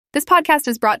This podcast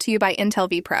is brought to you by Intel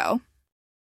V Pro.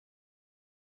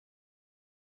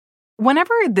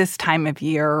 Whenever this time of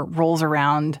year rolls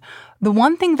around, the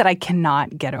one thing that I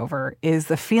cannot get over is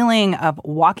the feeling of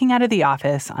walking out of the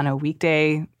office on a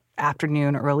weekday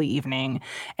afternoon, early evening,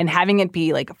 and having it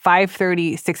be like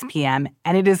 5:30, 6 p.m.,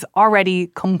 and it is already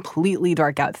completely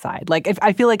dark outside.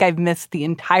 I feel like I've missed the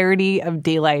entirety of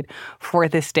daylight for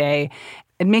this day.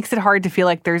 It makes it hard to feel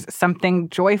like there's something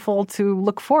joyful to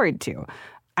look forward to.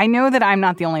 I know that I'm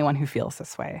not the only one who feels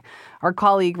this way. Our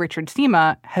colleague Richard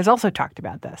Sima has also talked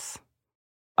about this.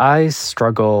 I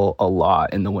struggle a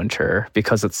lot in the winter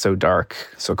because it's so dark,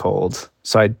 so cold.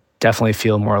 So I definitely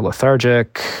feel more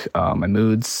lethargic. My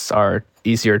moods are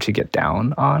easier to get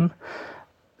down on.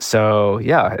 So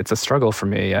yeah, it's a struggle for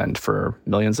me and for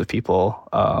millions of people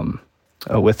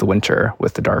with the winter,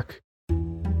 with the dark.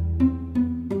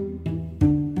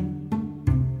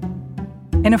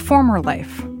 In a former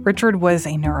life, Richard was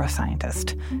a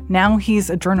neuroscientist. Now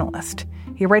he's a journalist.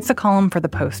 He writes a column for The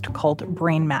Post called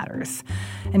Brain Matters.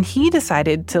 And he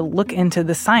decided to look into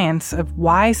the science of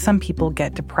why some people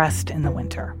get depressed in the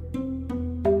winter.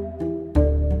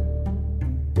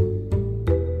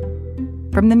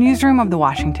 From the newsroom of The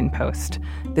Washington Post,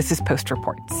 this is Post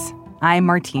Reports. I'm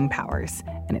Martine Powers,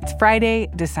 and it's Friday,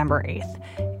 December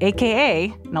 8th,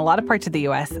 a.k.a., in a lot of parts of the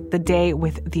U.S., the day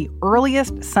with the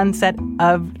earliest sunset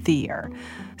of the year.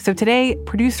 So today,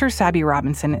 producer Sabby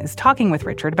Robinson is talking with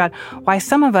Richard about why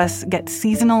some of us get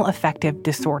seasonal affective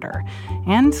disorder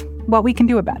and what we can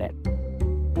do about it.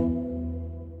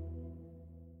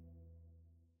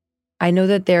 I know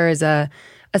that there is a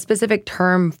specific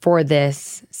term for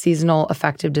this, seasonal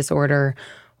affective disorder.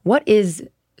 What is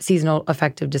seasonal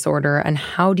affective disorder, and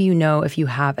how do you know if you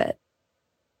have it?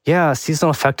 Yeah, seasonal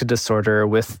affective disorder,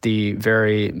 with the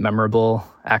very memorable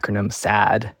acronym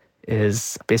SAD,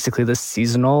 is basically the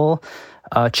seasonal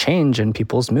change in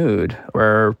people's mood,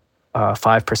 where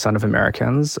 5% of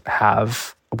Americans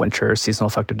have winter seasonal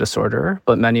affective disorder,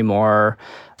 but many more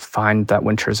find that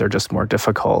winters are just more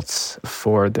difficult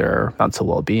for their mental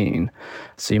well-being.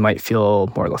 So you might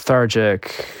feel more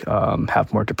lethargic,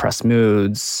 have more depressed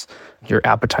moods, your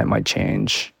appetite might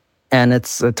change. And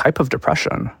it's a type of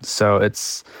depression, so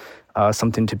it's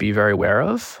something to be very aware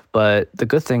of. But the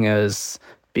good thing is,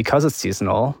 because it's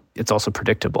seasonal, it's also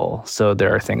predictable. So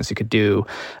there are things you could do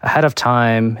ahead of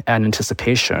time and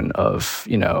anticipation of,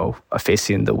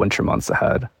 facing the winter months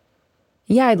ahead.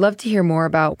 Yeah, I'd love to hear more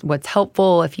about what's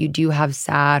helpful if you do have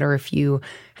SAD or if you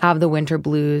have the winter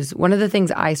blues. One of the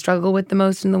things I struggle with the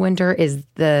most in the winter is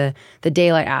the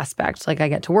daylight aspect. Like, I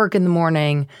get to work in the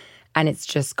morning and it's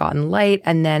just gotten light,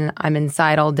 and then I'm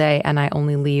inside all day and I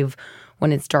only leave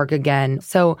when it's dark again.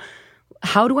 So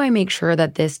how do I make sure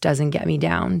that this doesn't get me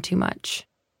down too much?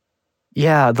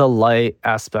 Yeah, the light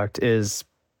aspect is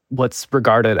what's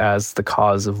regarded as the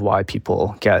cause of why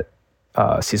people get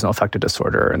seasonal affective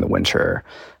disorder in the winter.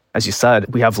 As you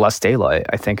said, we have less daylight.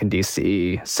 I think in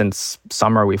DC, since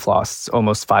summer, we've lost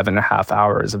almost 5.5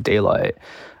 hours of daylight.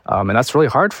 And that's really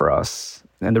hard for us.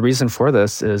 And the reason for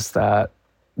this is that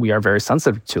we are very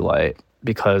sensitive to light,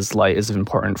 because light is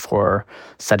important for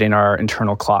setting our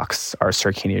internal clocks, our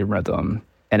circadian rhythm.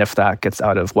 And if that gets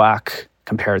out of whack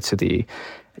compared to the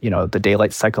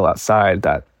daylight cycle outside,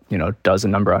 that, does a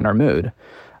number on our mood.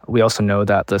 We also know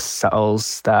that the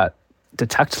cells that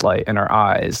detect light in our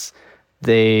eyes,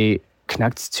 they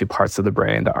connect to parts of the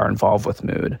brain that are involved with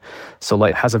mood. So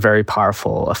light has a very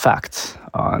powerful effect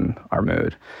on our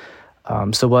mood.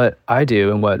 So what I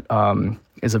do, and what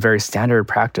is a very standard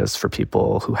practice for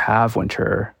people who have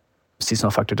winter seasonal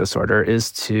affective disorder,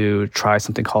 is to try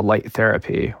something called light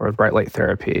therapy or bright light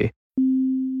therapy.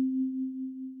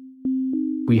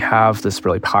 We have this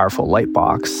really powerful light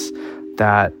box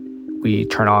that we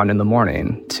turn on in the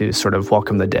morning to sort of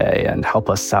welcome the day and help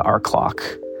us set our clock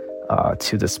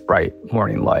to this bright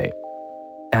morning light.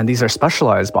 And these are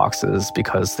specialized boxes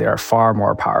because they are far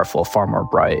more powerful, far more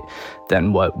bright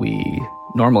than what we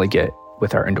normally get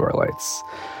with our indoor lights.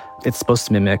 It's supposed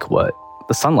to mimic what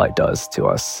the sunlight does to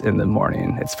us in the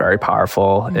morning. It's very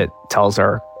powerful. It tells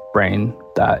our brain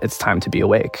that it's time to be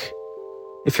awake.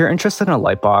 If you're interested in a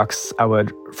light box, I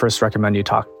would first recommend you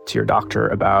talk to your doctor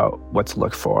about what to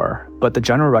look for. But the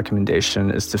general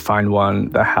recommendation is to find one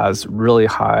that has really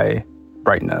high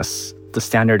brightness. The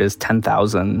standard is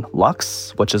 10,000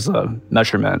 lux, which is a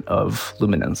measurement of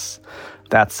luminance.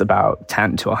 That's about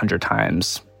 10 to 100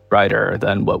 times brighter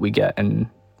than what we get in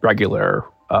regular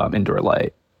indoor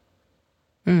light.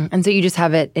 And so you just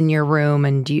have it in your room,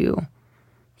 and you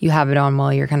have it on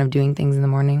while you're kind of doing things in the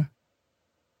morning?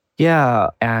 Yeah,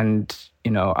 and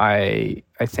I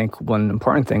think one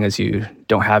important thing is you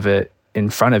don't have it in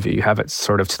front of you. You have it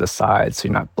sort of to the side, so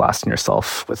you're not blasting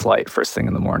yourself with light first thing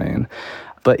in the morning.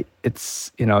 But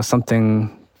it's,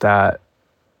 something that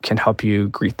can help you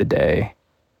greet the day.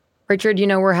 Richard,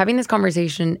 we're having this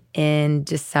conversation in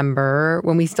December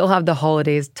when we still have the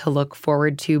holidays to look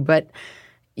forward to. But,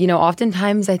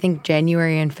 oftentimes I think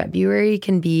January and February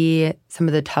can be some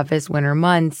of the toughest winter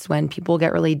months when people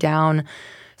get really down.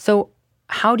 So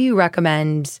how do you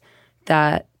recommend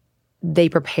that they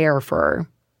prepare for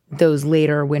those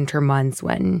later winter months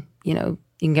when, you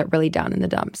can get really down in the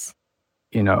dumps?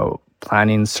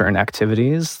 Planning certain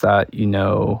activities that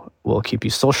will keep you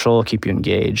social, keep you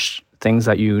engaged, things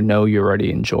that you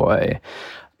already enjoy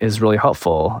is really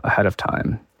helpful ahead of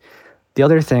time. The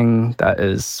other thing that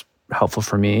is helpful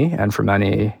for me and for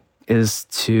many is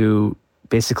to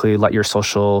basically let your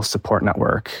social support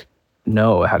network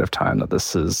know ahead of time that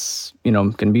this is,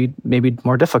 going to be maybe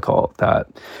more difficult, that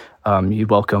you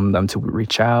welcome them to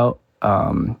reach out,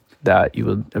 that you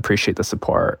would appreciate the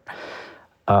support.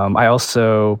 I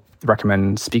also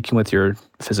recommend speaking with your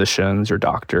physicians, your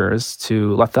doctors,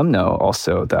 to let them know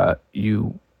also that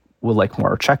you will like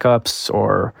more checkups,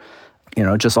 or,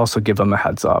 just also give them a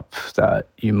heads up that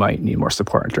you might need more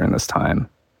support during this time.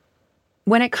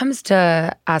 When it comes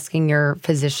to asking your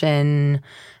physician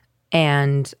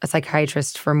and a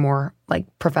psychiatrist for more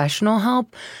professional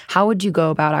help, how would you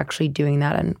go about actually doing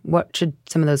that, and what should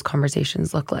some of those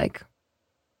conversations look like?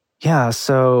 Yeah,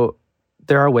 so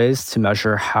there are ways to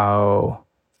measure how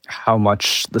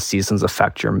much the seasons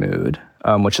affect your mood,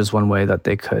 which is one way that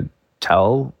they could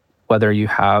tell whether you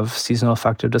have seasonal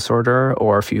affective disorder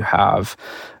or if you have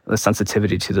the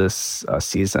sensitivity to this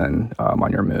season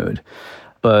on your mood.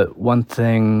 But one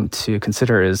thing to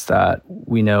consider is that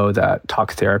we know that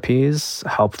talk therapies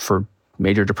help for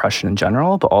major depression in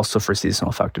general, but also for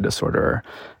seasonal affective disorder,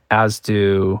 as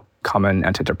do common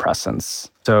antidepressants.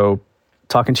 So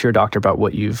talking to your doctor about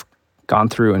what you've gone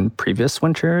through in previous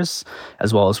winters,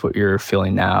 as well as what you're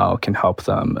feeling now, can help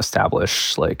them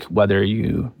establish whether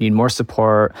you need more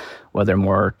support, whether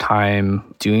more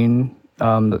time doing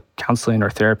the counseling or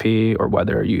therapy, or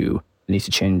whether you need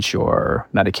to change your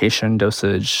medication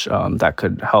dosage. That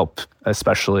could help,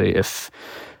 especially if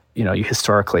you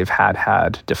historically have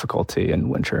had difficulty in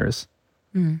winters.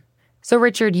 Mm. So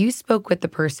Richard, you spoke with the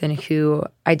person who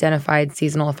identified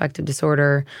seasonal affective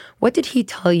disorder. What did he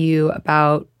tell you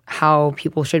about how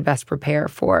people should best prepare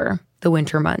for the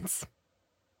winter months?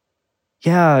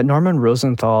 Yeah, Norman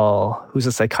Rosenthal, who's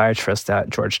a psychiatrist at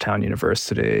Georgetown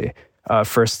University,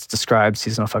 first described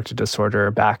seasonal affective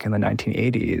disorder back in the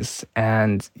 1980s.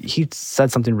 And he said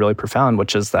something really profound,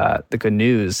 which is that the good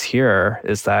news here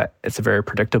is that it's a very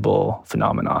predictable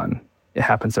phenomenon. It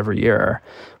happens every year,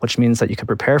 which means that you can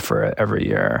prepare for it every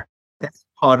year. That's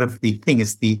part of the thing,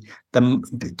 is the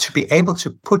to be able to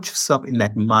put yourself in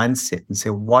that mindset and say,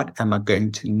 what am I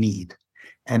going to need?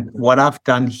 And what I've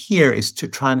done here is to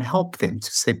try and help them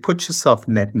to say, put yourself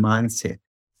in that mindset.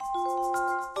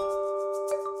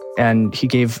 And he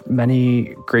gave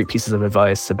many great pieces of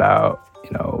advice about,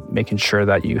 making sure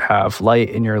that you have light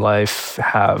in your life,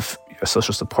 have a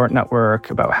social support network,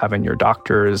 about having your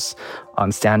doctors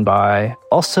on standby,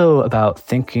 also about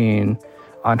thinking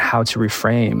on how to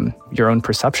reframe your own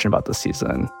perception about the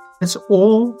season. It's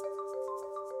all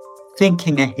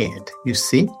thinking ahead, you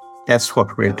see? That's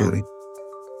what we're doing.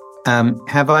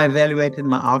 Have I evaluated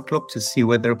my outlook to see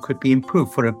whether it could be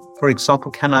improved? For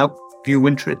example, can I view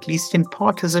winter at least in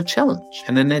part as a challenge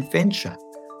and an adventure,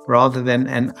 rather than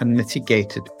an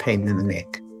unmitigated pain in the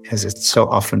neck, as it so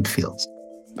often feels?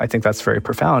 I think that's very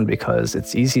profound, because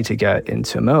it's easy to get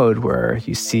into a mode where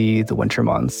you see the winter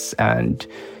months and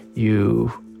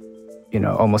you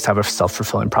almost have a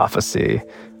self-fulfilling prophecy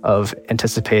of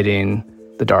anticipating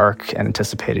the dark and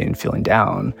anticipating feeling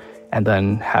down, and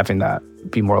then having that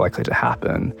be more likely to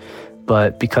happen.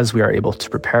 But because we are able to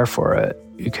prepare for it,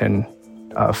 you can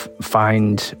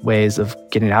find ways of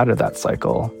getting out of that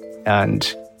cycle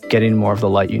and getting more of the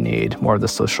light you need, more of the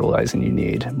socializing you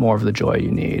need, more of the joy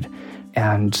you need.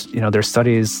 And, there's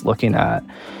studies looking at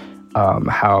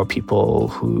how people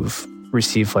who've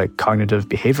received cognitive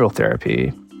behavioral therapy,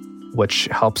 which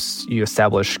helps you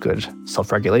establish good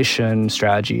self-regulation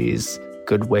strategies,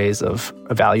 good ways of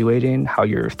evaluating how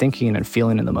you're thinking and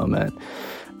feeling in the moment.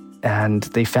 And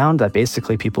they found that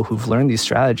basically people who've learned these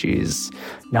strategies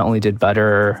not only did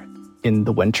better in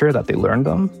the winter that they learned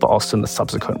them, but also in the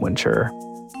subsequent winter.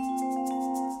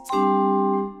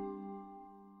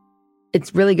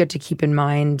 It's really good to keep in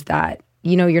mind that,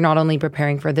 you're not only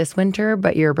preparing for this winter,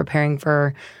 but you're preparing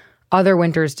for other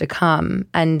winters to come.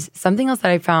 And something else that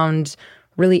I found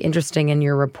really interesting in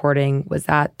your reporting was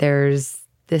that there's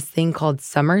this thing called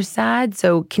summer sad.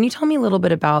 So can you tell me a little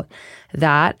bit about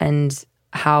that and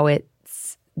how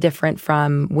it's different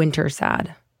from winter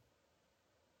sad?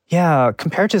 Yeah,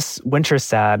 compared to winter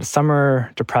sad,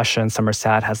 summer depression, summer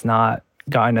sad has not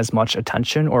gotten as much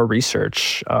attention or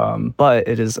research, but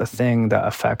it is a thing that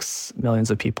affects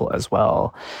millions of people as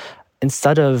well.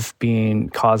 Instead of being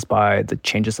caused by the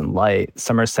changes in light,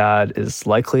 summer sad is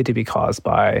likely to be caused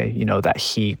by, that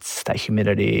heat, that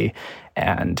humidity,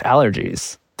 and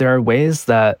allergies. There are ways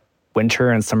that winter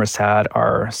and summer sad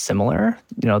are similar.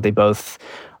 They both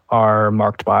are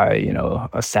marked by,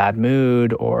 a sad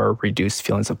mood or reduced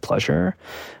feelings of pleasure.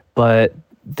 But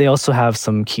they also have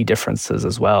some key differences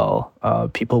as well.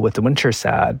 People with the winter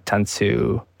sad tend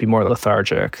to be more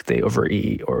lethargic. They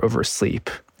overeat or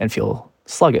oversleep and feel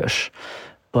sluggish.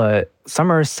 But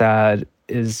summer sad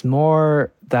is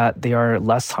more that they are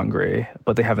less hungry,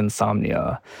 but they have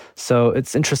insomnia. So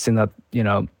it's interesting that,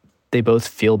 they both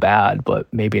feel bad, but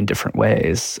maybe in different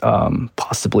ways,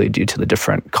 possibly due to the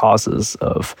different causes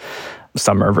of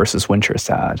summer versus winter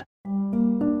sad.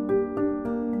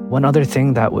 One other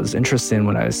thing that was interesting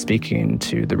when I was speaking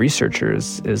to the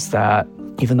researchers is that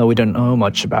even though we don't know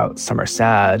much about summer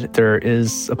sad, there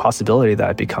is a possibility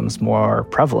that it becomes more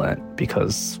prevalent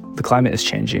because the climate is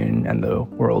changing and the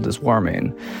world is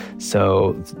warming.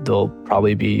 So there'll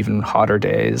probably be even hotter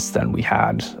days than we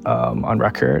had on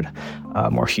record,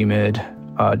 more humid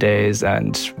days,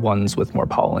 and ones with more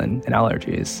pollen and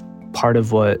allergies. Part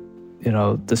of what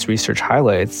this research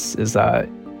highlights is that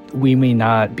we may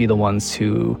not be the ones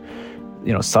who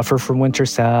suffer from winter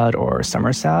sad or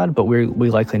summer sad, but we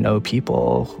likely know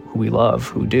people who we love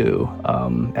who do,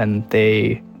 and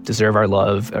they deserve our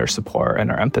love, our support,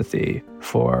 and our empathy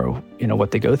for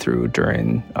what they go through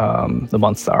during the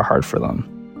months that are hard for them.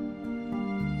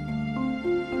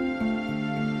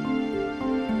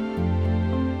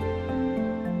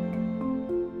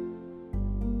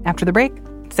 After the break,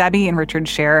 Sabby and Richard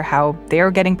share how they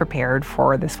are getting prepared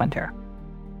for this winter.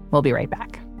 We'll be right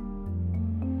back.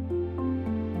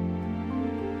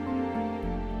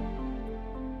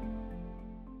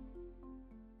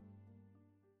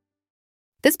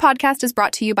 This podcast is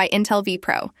brought to you by Intel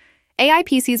vPro. AI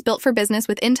PCs built for business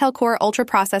with Intel Core Ultra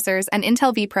processors and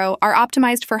Intel vPro are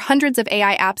optimized for hundreds of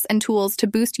AI apps and tools to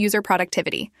boost user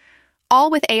productivity, all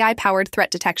with AI-powered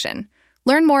threat detection.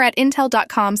 Learn more at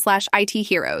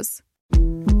intel.com/ITheroes.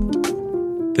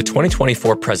 The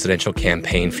 2024 presidential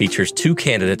campaign features two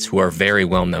candidates who are very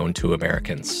well known to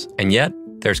Americans. And yet,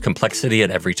 there's complexity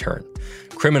at every turn.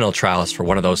 Criminal trials for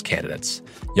one of those candidates.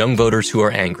 Young voters who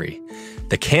are angry.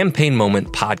 The Campaign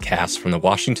Moment podcast from the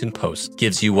Washington Post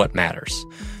gives you what matters.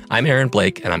 I'm Aaron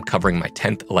Blake, and I'm covering my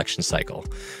 10th election cycle.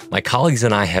 My colleagues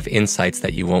and I have insights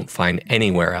that you won't find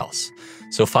anywhere else.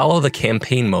 So follow the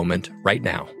Campaign Moment right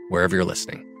now, wherever you're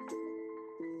listening.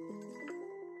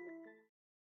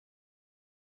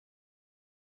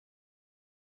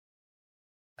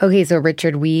 Okay, so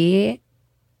Richard, we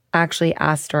actually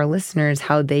asked our listeners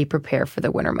how they prepare for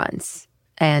the winter months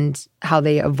and how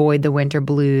they avoid the winter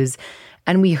blues.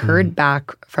 And we heard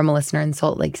back from a listener in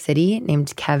Salt Lake City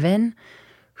named Kevin,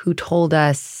 who told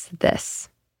us this.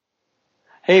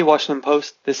 Hey, Washington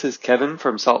Post. This is Kevin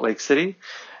from Salt Lake City.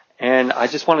 And I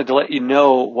just wanted to let you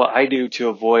know what I do to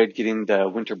avoid getting the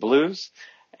winter blues.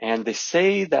 And they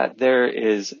say that there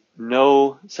is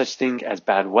no such thing as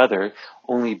bad weather,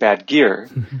 only bad gear.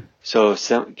 So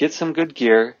get some good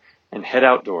gear and head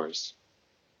outdoors.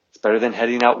 It's better than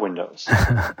heading out windows.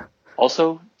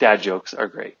 Also, dad jokes are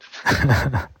great.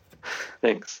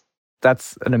 Thanks.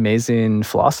 That's an amazing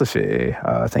philosophy.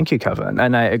 Thank you, Kevin.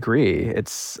 And I agree.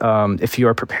 It's if you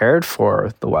are prepared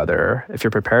for the weather, if you're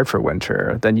prepared for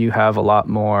winter, then you have a lot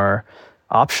more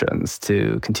options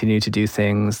to continue to do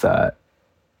things that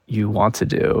you want to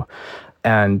do.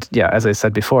 And yeah, as I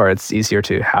said before, it's easier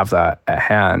to have that at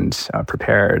hand,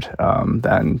 prepared,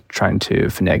 than trying to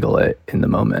finagle it in the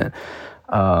moment.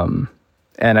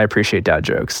 And I appreciate dad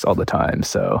jokes all the time.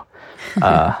 So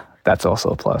that's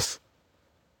also a plus.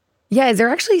 Yeah, is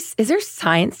there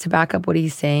science to back up what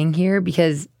he's saying here?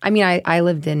 Because, I mean, I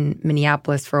lived in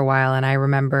Minneapolis for a while, and I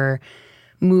remember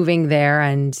moving there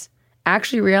and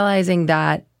actually realizing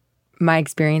that my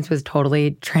experience was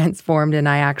totally transformed. And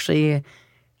I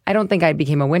don't think I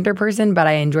became a winter person, but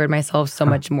I enjoyed myself so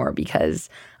much more because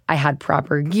I had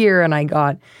proper gear and I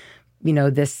got,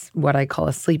 this, what I call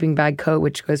a sleeping bag coat,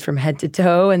 which goes from head to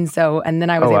toe. And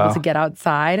then I was able to get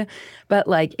outside. But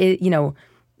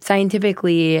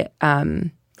scientifically,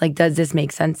 does this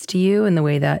make sense to you in the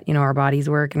way that, our bodies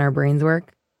work and our brains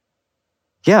work?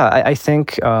 Yeah, I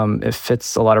think it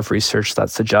fits a lot of research that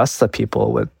suggests that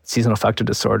people with seasonal affective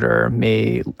disorder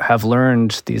may have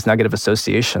learned these negative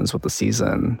associations with the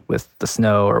season, with the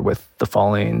snow or with the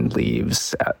falling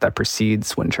leaves that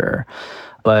precedes winter,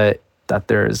 but that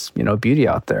there's, beauty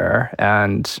out there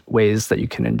and ways that you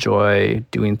can enjoy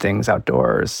doing things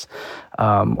outdoors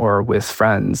or with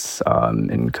friends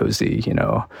in cozy,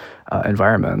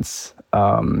 environments.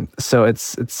 So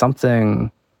it's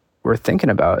something we're thinking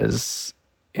about is,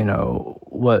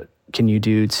 what can you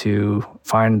do to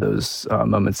find those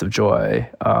moments of joy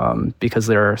because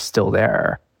they're still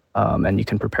there and you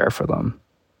can prepare for them.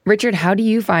 Richard, how do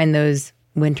you find those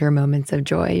winter moments of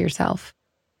joy yourself?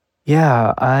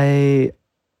 Yeah, I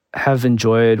have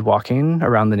enjoyed walking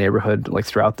around the neighborhood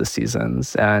throughout the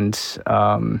seasons. And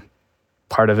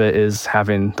part of it is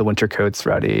having the winter coats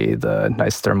ready, the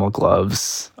nice thermal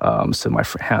gloves so my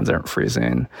hands aren't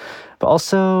freezing. But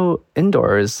also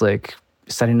indoors,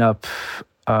 setting up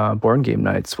board game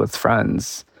nights with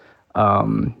friends.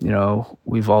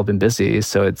 We've all been busy,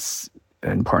 so it's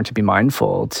important to be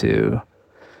mindful to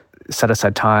set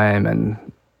aside time and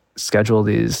schedule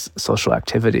these social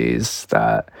activities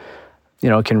that,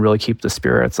 can really keep the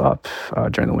spirits up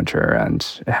during the winter. And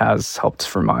it has helped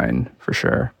for mine, for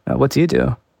sure. What do you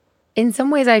do? In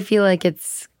some ways, I feel like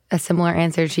it's a similar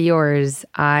answer to yours.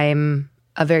 I'm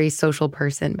a very social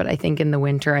person, but I think in the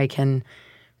winter I can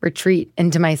retreat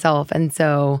into myself. And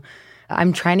so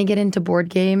I'm trying to get into board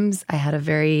games. I had a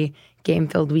very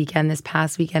game-filled weekend this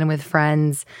past weekend with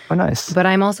friends. Oh, nice. But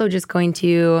I'm also just going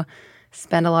to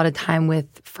spend a lot of time with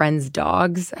friends'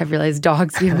 dogs. I've realized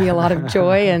dogs give me a lot of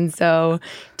joy. And so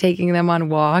taking them on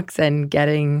walks and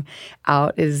getting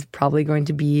out is probably going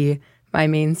to be my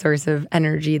main source of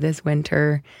energy this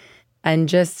winter. And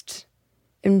just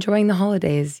enjoying the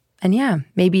holidays. And yeah,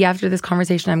 maybe after this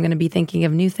conversation, I'm going to be thinking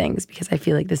of new things because I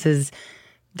feel like this has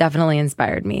definitely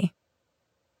inspired me.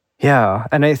 Yeah,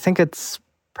 and I think it's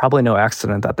probably no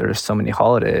accident that there's so many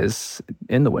holidays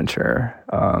in the winter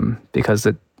because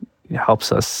it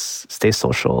helps us stay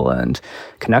social and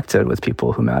connected with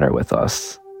people who matter with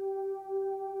us.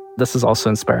 This has also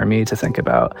inspired me to think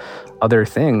about other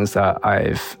things that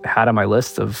I've had on my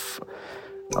list of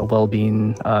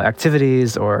well-being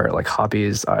activities or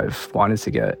hobbies I've wanted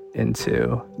to get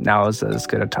into. Now is as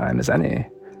good a time as any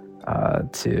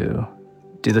to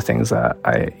do the things that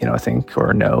I think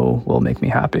or know will make me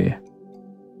happy.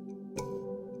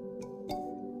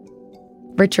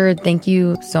 Richard, thank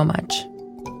you so much.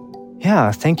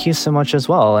 Yeah, thank you so much as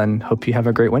well, and hope you have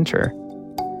a great winter.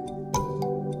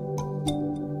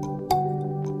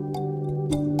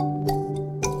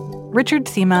 Richard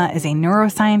Sima is a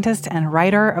neuroscientist and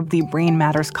writer of the Brain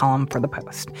Matters column for The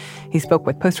Post. He spoke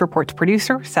with Post Report's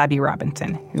producer, Sabby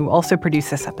Robinson, who also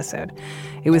produced this episode.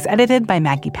 It was edited by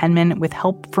Maggie Penman with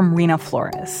help from Rena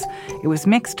Flores. It was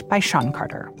mixed by Sean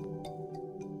Carter.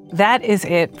 That is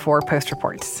it for Post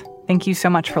Reports. Thank you so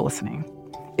much for listening.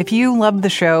 If you love the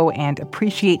show and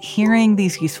appreciate hearing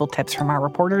these useful tips from our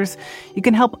reporters, you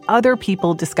can help other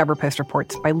people discover Post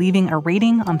Reports by leaving a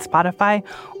rating on Spotify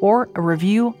or a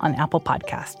review on Apple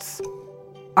Podcasts.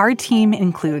 Our team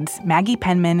includes Maggie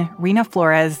Penman, Rena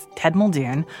Flores, Ted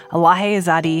Muldoon, Elahe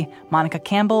Azadi, Monica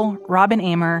Campbell, Robin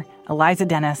Amer, Eliza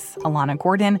Dennis, Alana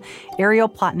Gordon, Ariel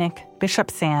Plotnick,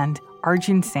 Bishop Sand,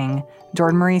 Arjun Singh,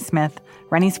 Jordan Marie Smith,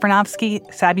 Rennie Spernovsky,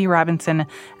 Sabby Robinson,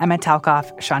 Emma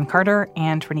Talkoff, Sean Carter,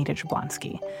 and Renita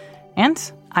Jablonski.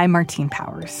 And I'm Martine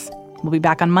Powers. We'll be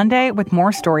back on Monday with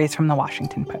more stories from the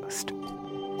Washington Post.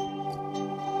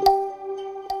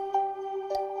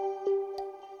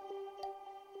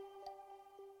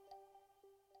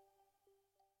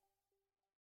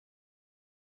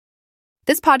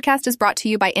 This podcast is brought to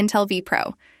you by Intel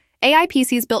vPro. AI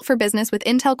PCs built for business with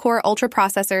Intel Core Ultra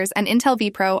processors and Intel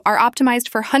vPro are optimized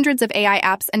for hundreds of AI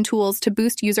apps and tools to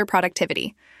boost user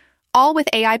productivity, all with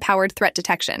AI-powered threat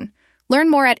detection. Learn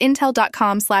more at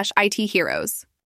intel.com/ITheroes.